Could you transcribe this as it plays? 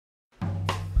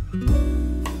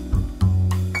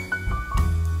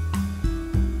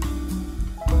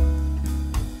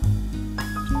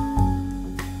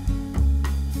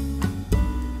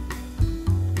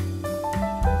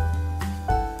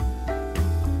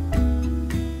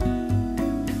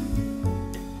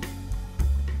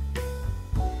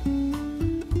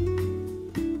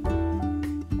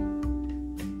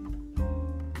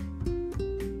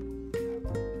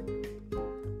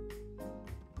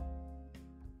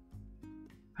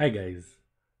Hi guys,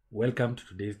 welcome to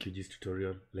today's QGIS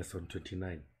tutorial lesson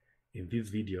 29. In this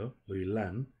video, we will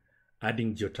learn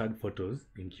adding geotagged photos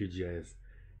in QGIS.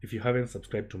 If you haven't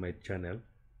subscribed to my channel,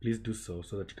 please do so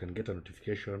that you can get a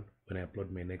notification when I upload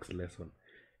my next lesson.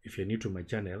 If you're new to my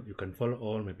channel, you can follow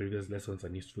all my previous lessons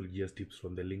and useful GIS tips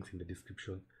from the links in the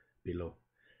description below.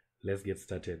 Let's get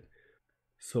started.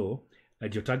 So, a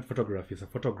geotagged photograph is a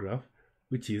photograph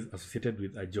which is associated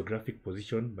with a geographic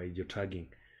position by geotagging.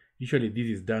 Usually this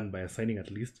is done by assigning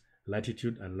at least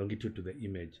latitude and longitude to the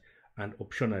image, and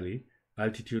optionally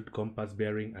altitude, compass,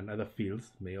 bearing, and other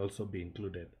fields may also be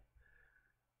included.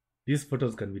 These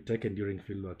photos can be taken during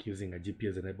fieldwork using a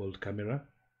GPS-enabled camera,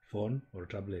 phone, or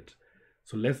tablet.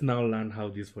 So let's now learn how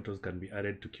these photos can be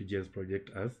added to QGIS project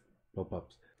as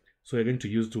pop-ups. So we're going to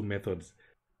use two methods.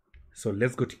 So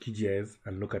let's go to QGIS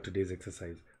and look at today's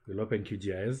exercise. We'll open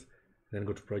QGIS, then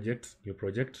go to Project, New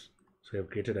Project. So we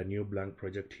have created a new blank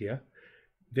project here.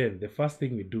 Then the first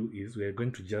thing we do is we are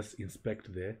going to just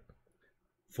inspect the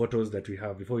photos that we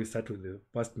have. Before we start with the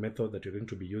first method that we're going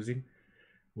to be using,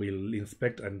 we'll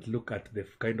inspect and look at the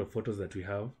kind of photos that we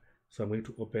have. So I'm going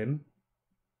to open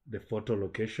the photo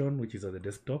location, which is on the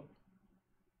desktop,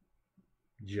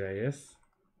 GIS,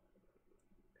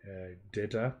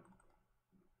 data.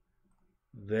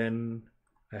 Then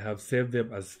I have saved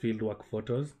them as fieldwork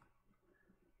photos.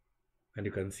 And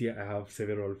you can see I have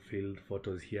several field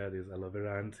photos here. There's aloe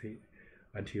vera,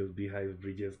 anthills, beehives,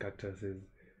 bridges, cactuses,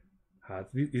 hearts.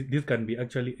 This can be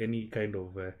actually any kind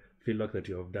of fieldwork that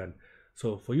you have done.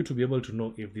 So for you to be able to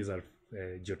know if these are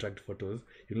geotagged photos,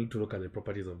 you need to look at the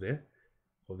properties of the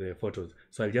photos.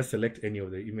 So I'll just select any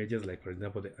of the images, like for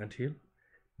example the anthill.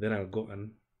 Then I'll go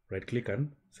and right click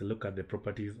and look at the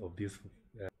properties of this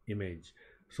image.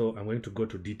 So I'm going to go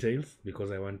to details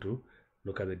because I want to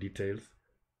look at the details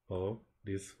of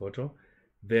this photo.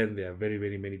 Then there are very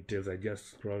many details. I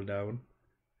just scroll down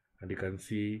and you can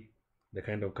see the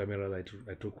kind of camera that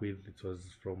I took with. It was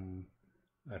from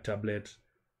a tablet.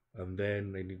 And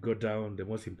then when you go down, the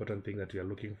most important thing that we are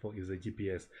looking for is the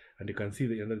GPS. And you can see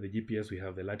that under the GPS we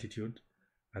have the latitude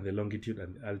and the longitude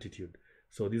and the altitude.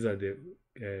 So these are the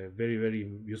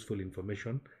very useful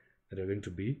information that we're going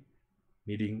to be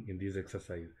needing in this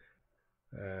exercise.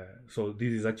 So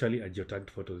this is actually a geotagged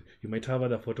photo. You might have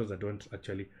other photos that don't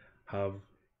actually have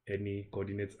any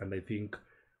coordinates, and I think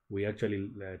we actually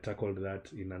tackled that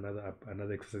in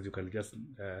another exercise. You can just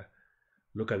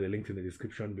look at the links in the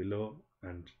description below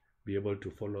and be able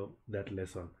to follow that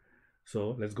lesson.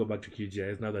 So let's go back to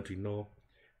QGIS now that we know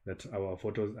that our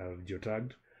photos are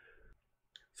geotagged.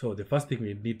 So the first thing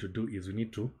we need to do is we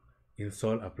need to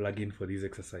install a plugin for this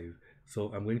exercise.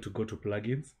 So I'm going to go to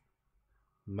plugins,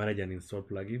 manage and install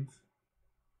plugins,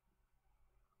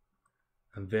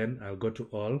 and then I'll go to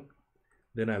all.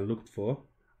 Then I'll look for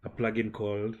a plugin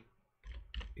called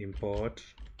import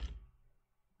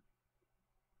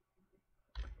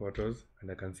photos,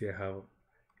 and I can see I have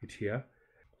it here.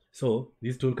 So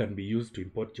this tool can be used to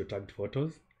import geotagged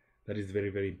photos. That is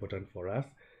very important for us.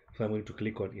 So I'm going to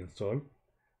click on install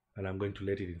and I'm going to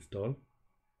let it install.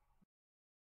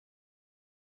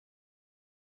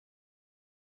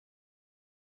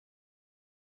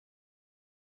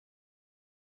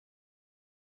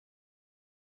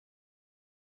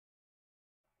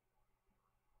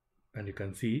 And you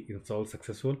can see install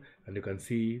successful, and you can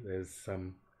see there's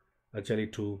some actually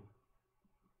two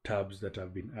tabs that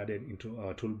have been added into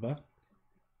our toolbar.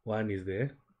 One is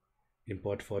the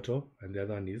import photo and the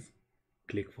other one is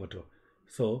click photo.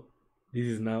 So this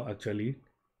is now actually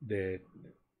the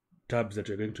tabs that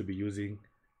we're going to be using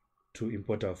to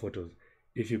import our photos.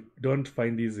 If you don't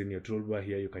find these in your toolbar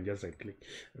here, you can just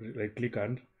right click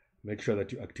and make sure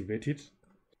that you activate it,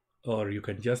 or you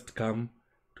can just come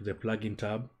to the plugin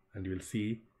tab and you'll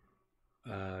see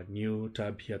a new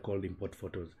tab here called import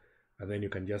photos, and then you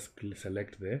can just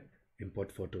select the import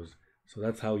photos. So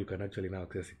that's how you can actually now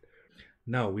access it.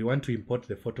 Now we want to import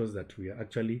the photos that we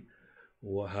actually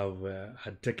have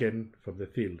had taken from the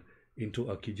field into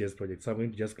our QGIS project. So I'm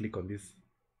going to just click on this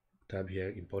tab here,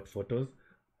 import photos.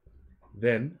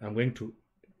 Then I'm going to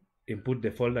input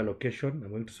the folder location.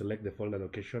 I'm going to select the folder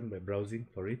location by browsing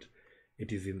for it.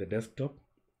 It is in the desktop,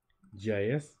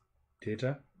 GIS,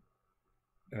 data,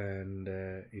 and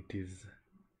it is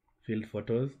field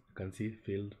photos. You can see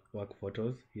field work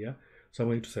photos here. So I'm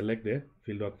going to select the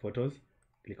field work photos,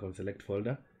 click on select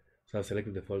folder. So I've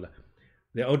selected the folder.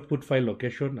 The output file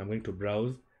location, I'm going to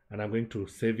browse, and I'm going to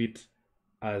save it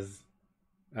as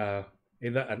either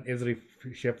an Esri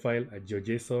shapefile, a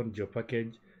GeoJSON,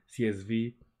 GeoPackage,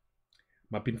 CSV,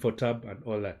 MapInfo tab, and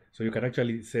all that. So you can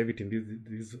actually save it in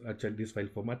this file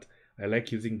format. I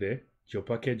like using the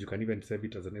GeoPackage. You can even save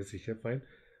it as an Esri shapefile.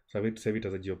 So I'm going to save it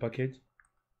as a GeoPackage.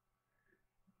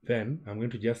 Then I'm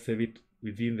going to just save it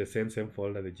within the same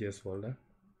folder, the GS folder,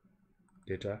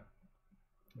 data,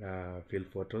 field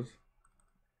photos.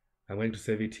 I'm going to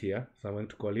save it here. So I'm going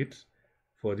to call it,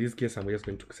 for this case, I'm just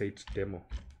going to say it demo.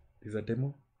 These are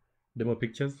demo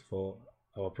pictures for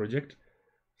our project.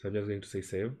 So I'm just going to say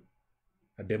save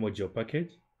a demo geo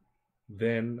package.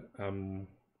 Then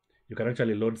you can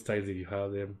actually load styles if you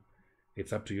have them.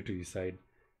 It's up to you to decide.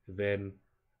 Then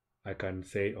I can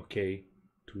say okay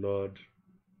to load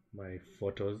my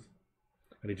photos,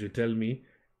 and it will tell me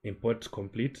import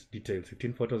complete details,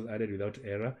 15 photos added without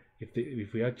error.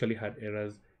 If we actually had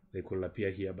errors, they could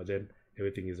appear here, but then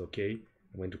everything is okay.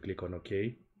 I'm going to click on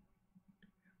OK,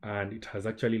 and it has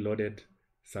actually loaded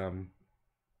some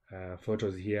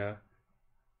photos here.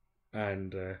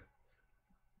 And the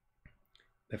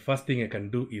first thing I can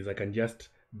do is I can just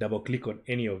double click on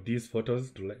any of these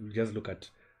photos to just look at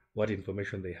what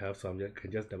information they have. So I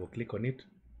can just double click on it,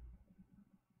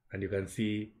 and you can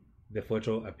see the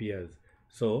photo appears.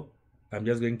 So I'm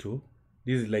just going to,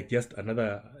 this is like just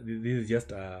another, this is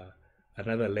just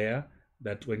another layer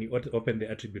that when you open the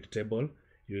attribute table,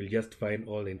 you will just find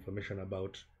all the information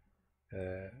about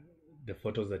the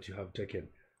photos that you have taken.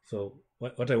 So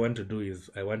what I want to do is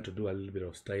I want to do a little bit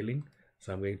of styling.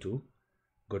 So I'm going to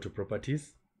go to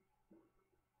properties.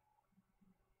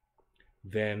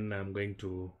 Then I'm going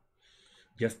to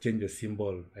just change the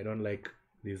symbol. I don't like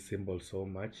this symbol so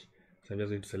much. So I'm just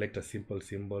going to select a simple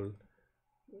symbol,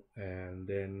 and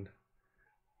then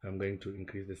I'm going to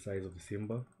increase the size of the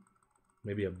symbol.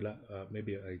 Maybe a black,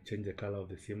 maybe I change the color of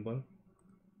the symbol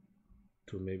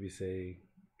to maybe say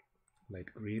light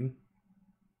green,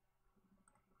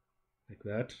 like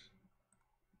that.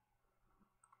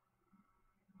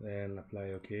 Then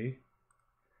apply OK,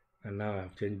 and now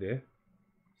I've changed the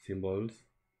symbols.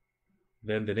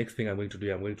 Then the next thing I'm going to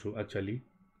do, I'm going to actually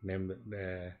name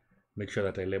make sure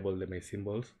that I label my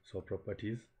symbols. So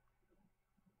properties,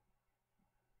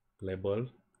 label,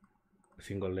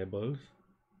 single labels,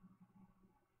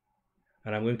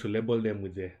 and I'm going to label them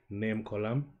with the name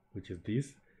column, which is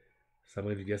this. So I'm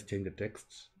going to just change the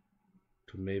text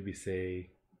to maybe say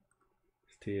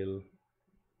still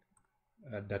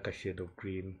a darker shade of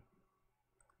green,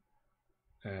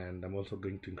 and I'm also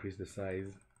going to increase the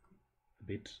size a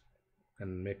bit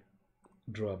and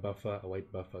draw a buffer, a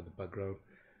white buffer at the background.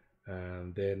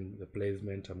 And then the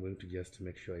placement, I'm going to just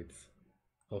make sure it's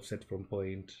offset from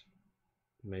point,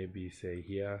 maybe say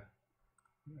here,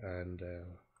 and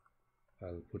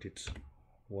I'll put it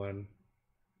 1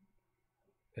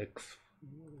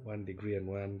 degree and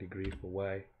 1 degree for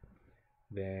Y.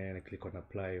 Then I click on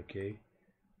apply OK,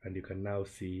 and you can now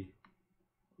see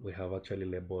we have actually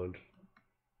labeled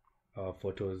our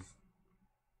photos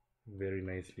very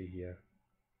nicely here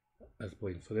as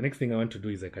points. So the next thing I want to do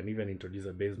is I can even introduce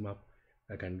a base map.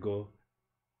 I can go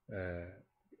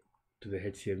to the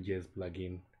HCMJS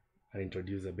plugin and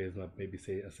introduce a base map, maybe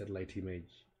say a satellite image.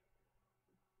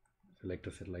 Select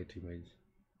a satellite image,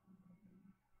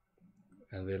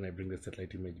 and then I bring the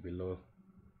satellite image below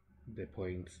the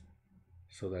points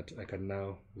so that I can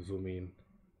now zoom in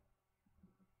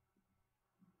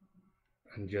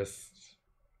and just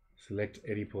select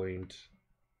any point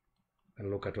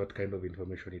and look at what kind of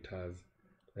information it has.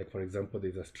 Like for example,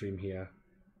 there's a stream here.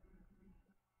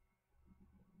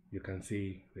 You can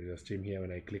see there's a stream here.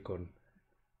 When I click on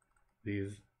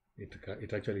this,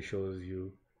 it actually shows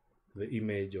you the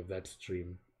image of that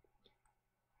stream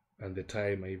and the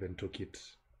time I even took it.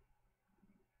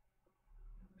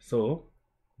 So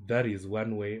that is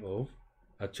one way of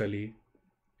actually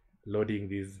loading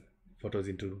these photos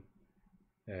into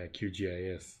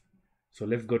QGIS. So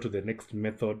let's go to the next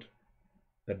method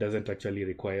that doesn't actually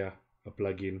require a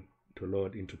plugin to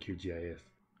load into QGIS.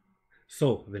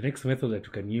 So the next method that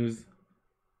you can use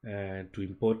to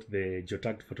import the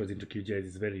geotagged photos into QGIS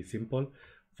is very simple.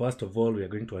 First of all, we are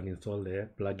going to uninstall the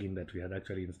plugin that we had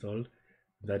actually installed.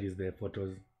 That is the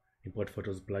import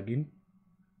photos plugin.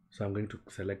 So I'm going to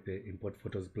select the import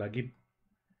photos plugin,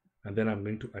 and then I'm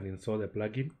going to uninstall the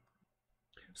plugin.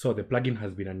 So the plugin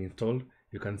has been uninstalled.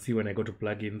 You can see when I go to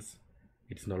plugins,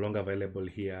 it's no longer available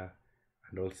here,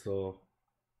 and also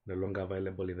no longer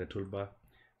available in the toolbar.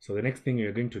 So the next thing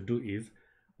you're going to do is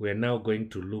we're now going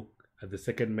to look at the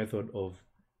second method of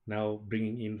now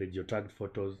bringing in the geotagged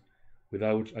photos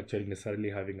without actually necessarily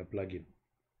having a plugin.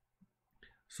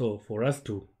 So for us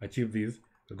to achieve this,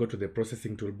 we go to the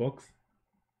processing toolbox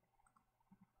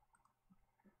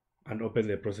and open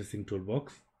the processing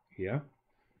toolbox here.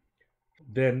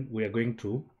 Then we are going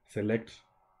to select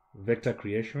vector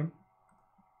creation.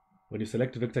 When you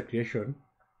select vector creation,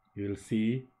 you will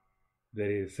see there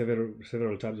is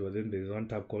several tabs within. There is one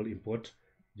tab called import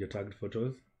geotagged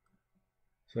photos.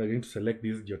 So I'm going to select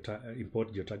these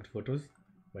import geotagged photos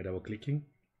by double clicking,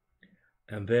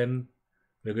 and then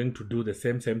we're going to do the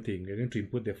same thing. We're going to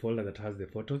input the folder that has the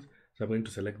photos. So I'm going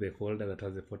to select the folder that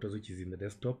has the photos, which is in the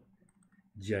desktop,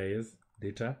 GIS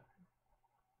data,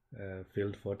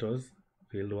 field photos,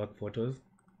 fieldwork photos.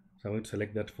 So I'm going to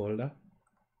select that folder.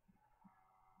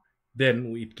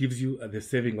 Then it gives you the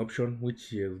saving option,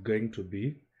 which is going to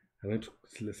be, I'm going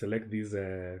to select this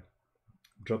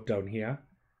drop down here,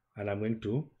 and I'm going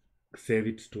to save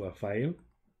it to a file.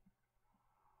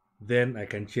 Then I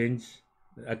can change,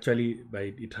 actually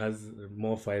it has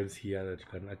more files here that you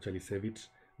can actually save it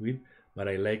with, but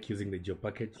I like using the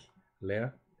geopackage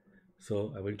layer.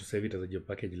 So I'm going to save it as a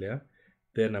geopackage layer.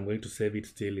 Then I'm going to save it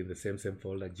still in the same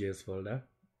folder, GS folder,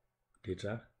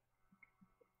 data,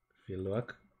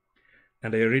 fieldwork.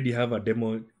 And I already have a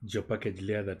demo geopackage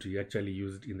layer that we actually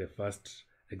used in the first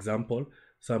example.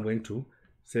 So I'm going to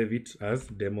save it as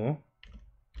demo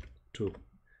 2.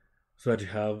 So that you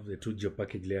have the two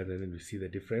geopackage layers, and then we see the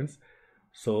difference.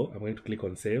 So I'm going to click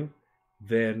on save.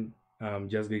 Then I'm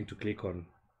just going to click on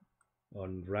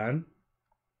run.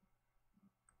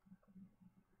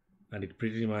 And it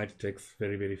pretty much takes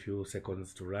very few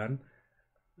seconds to run.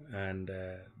 And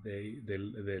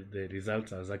the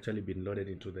results has actually been loaded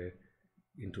into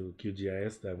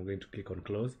QGIS. I'm going to click on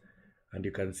close, and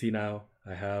you can see now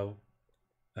I have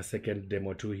a second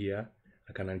demo 2 here.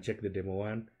 I can uncheck the demo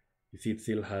 1. You see it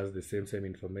still has the same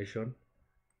information,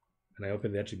 and I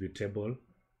open the attribute table.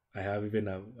 I have even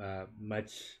a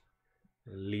much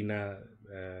leaner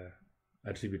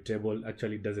attribute table.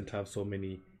 Actually, it doesn't have so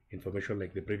many information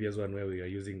like the previous one where we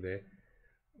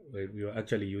were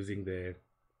actually using the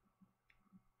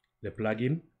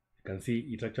plugin. You can see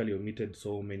it actually omitted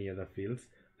so many other fields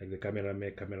like the camera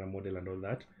make, camera model, and all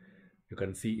that. You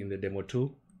can see in the demo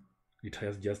 2, it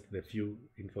has just the few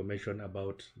information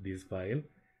about this file,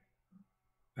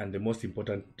 and the most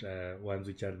important ones,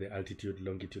 which are the altitude,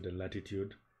 longitude, and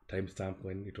latitude, timestamp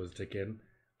when it was taken,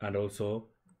 and also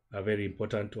a very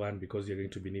important one, because you're going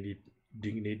to be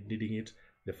needing it,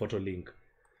 the photo link.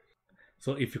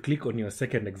 So if you click on your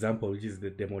second example, which is the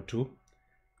demo 2,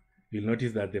 you'll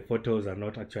notice that the photos are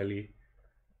not actually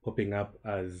popping up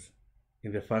as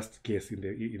in the first case,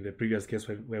 in the previous case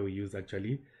where we used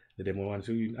actually the demo 1.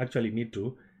 So you actually need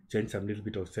to change some little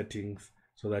bit of settings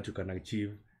so that you can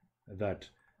achieve that.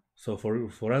 So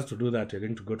for us to do that, you're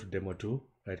going to go to demo 2,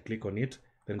 right click on it,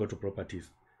 then go to properties.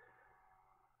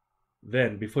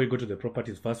 Then before you go to the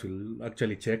properties, first we'll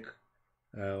actually check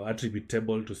attribute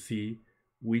table to see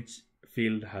which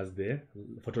field has the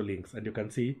photo links, and you can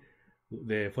see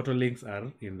the photo links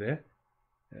are in the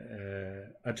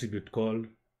attribute called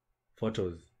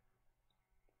photos.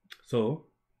 So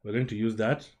we're going to use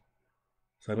that.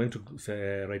 So I'm going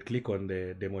to right click on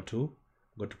the demo 2,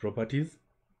 go to properties,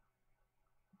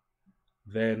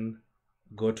 then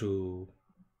go to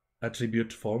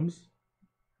attribute forms.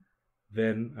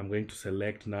 Then I'm going to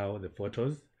select now the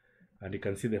photos, and you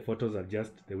can see the photos are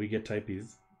just, the widget type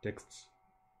is text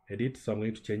edit. So I'm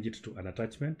going to change it to an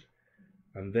attachment,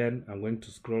 and then I'm going to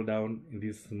scroll down in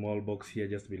this small box here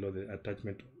just below the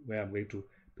attachment, where I'm going to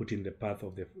put in the path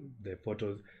of the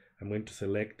photos. I'm going to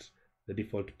select the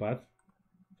default path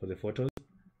for the photos.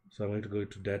 So I'm going to go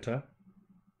to data,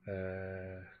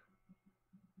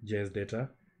 JS data,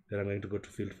 then I'm going to go to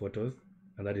field photos,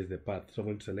 and that is the path. So I'm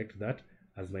going to select that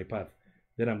as my path.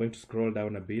 Then I'm going to scroll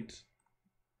down a bit,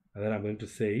 and then I'm going to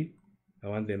say I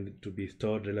want them to be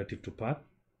stored relative to path.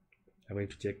 I'm going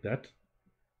to check that.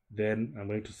 Then I'm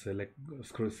going to select,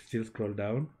 still scroll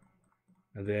down,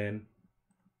 and then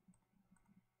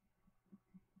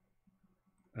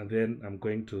I'm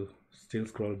going to still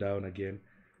scroll down again.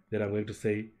 Then I'm going to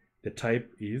say the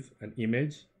type is an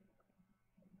image.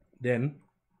 Then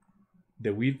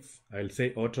the width, I'll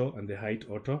say auto, and the height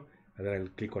auto, and then I'll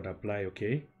click on apply.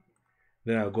 Okay.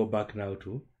 Then I'll go back now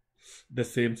to the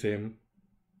same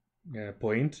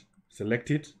point,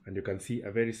 select it, and you can see a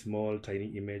very small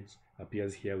tiny image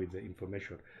appears here with the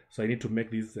information. So I need to make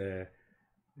this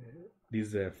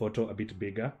photo a bit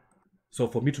bigger. So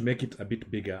for me to make it a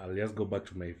bit bigger, I'll just go back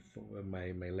to my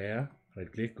layer,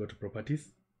 right click, go to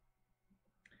properties.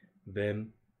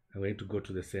 Then I'm going to go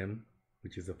to the same,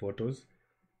 which is the photos.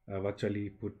 I've actually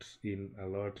put in a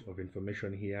lot of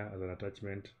information here as an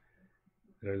attachment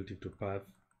relative to path.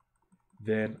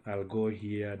 Then I'll go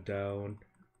here down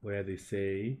where they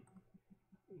say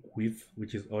width,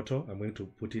 which is auto. I'm going to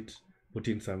put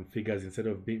in some figures. Instead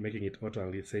of making it auto,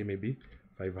 I'll say maybe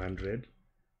 500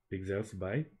 pixels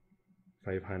by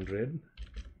 500.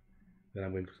 Then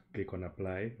I'm going to click on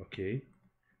apply. Okay,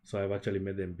 so I've actually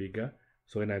made them bigger.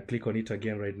 So when I click on it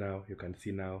again right now, you can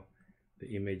see now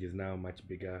the image is now much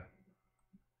bigger,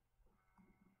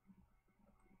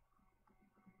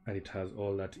 and it has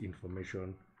all that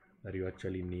information that you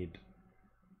actually need.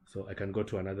 So I can go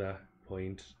to another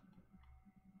point,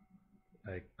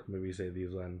 like maybe say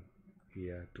this one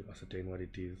here, to ascertain what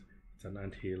it is. It's an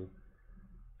anthill.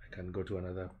 I can go to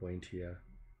another point here,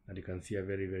 and you can see a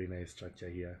very, very nice structure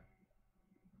here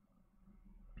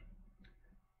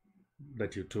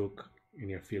that you took in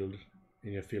your field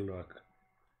work.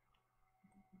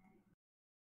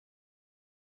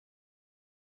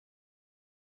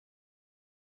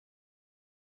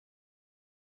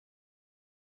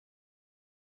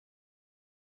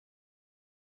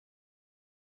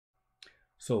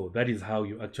 So that is how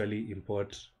you actually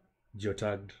import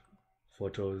geotagged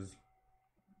photos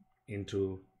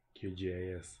into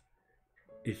QGIS.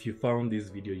 If you found this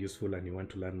video useful and you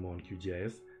want to learn more on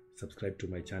QGIS, subscribe to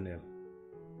my channel.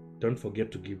 Don't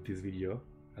forget to give this video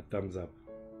a thumbs up.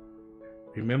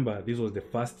 Remember, this was the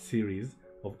first series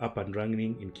of Up and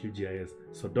Running in QGIS,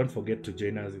 so don't forget to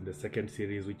join us in the second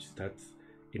series, which starts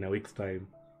in a week's time,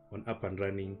 on Up and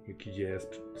Running in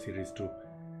QGIS series 2.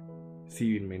 See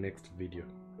you in my next video.